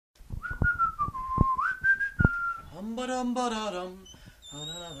Who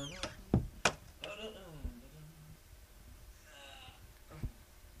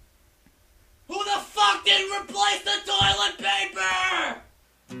the fuck didn't replace the toilet paper?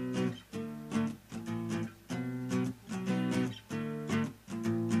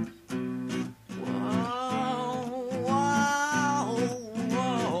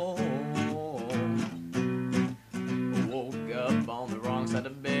 Woke up on the wrong side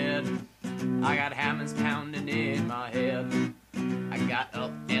of bed. I got hammers pounding in my head. I got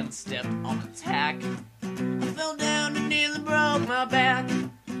up and stepped on the tack. I fell down and nearly broke my back.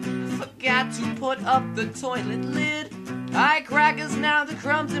 Forgot to put up the toilet lid. I crackers now the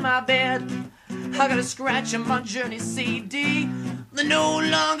crumbs in my bed. I got a scratch on my Journey CD. The no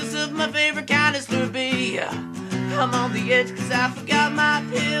longer serve my favorite kind of Slurpee. I'm on the edge cause I forgot my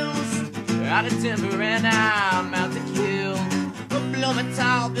pills. Out of temper and I'm out to kill. Blow my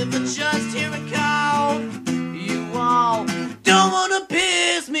top if I just hear a call. You all don't wanna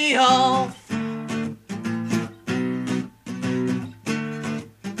piss me off.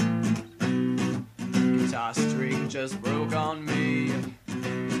 Guitar string just broke on me.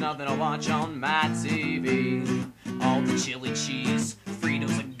 There's nothing to watch on my TV. All the chili cheese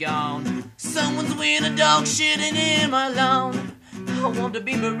Fritos are gone. Someone's wiener dog shitting in my lawn. I want to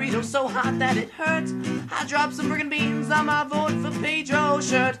be burrito so hot that it hurts. I dropped some friggin beans on my vote for Pedro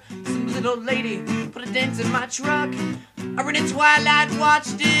shirt. Some little lady put a dent in my truck. I rented Twilight,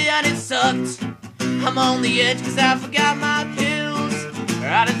 watched it and it sucked. I'm on the edge cause I forgot my pills.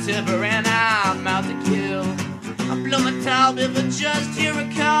 Out of temper and I'm out to kill. I blow my top if I just hear a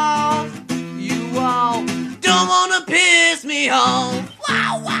call. You all don't wanna piss me off.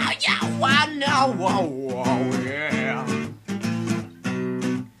 Wow, wow, yeah, wow, no, wow, wow, yeah.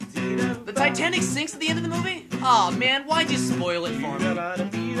 The Titanic sinks at the end of the movie? Aw, oh, man, why'd you spoil it for me?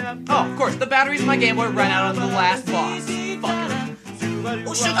 Oh, of course, the batteries in my Game Boy ran out on the last boss. Fucker.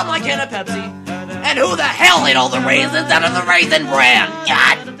 Well, shook up my can of Pepsi. And who the hell ate all the raisins out of the Raisin Bran?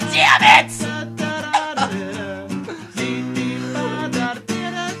 God damn it!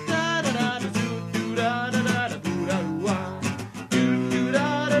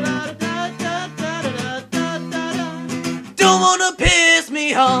 Don't wanna piss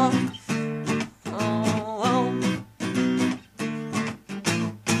me off.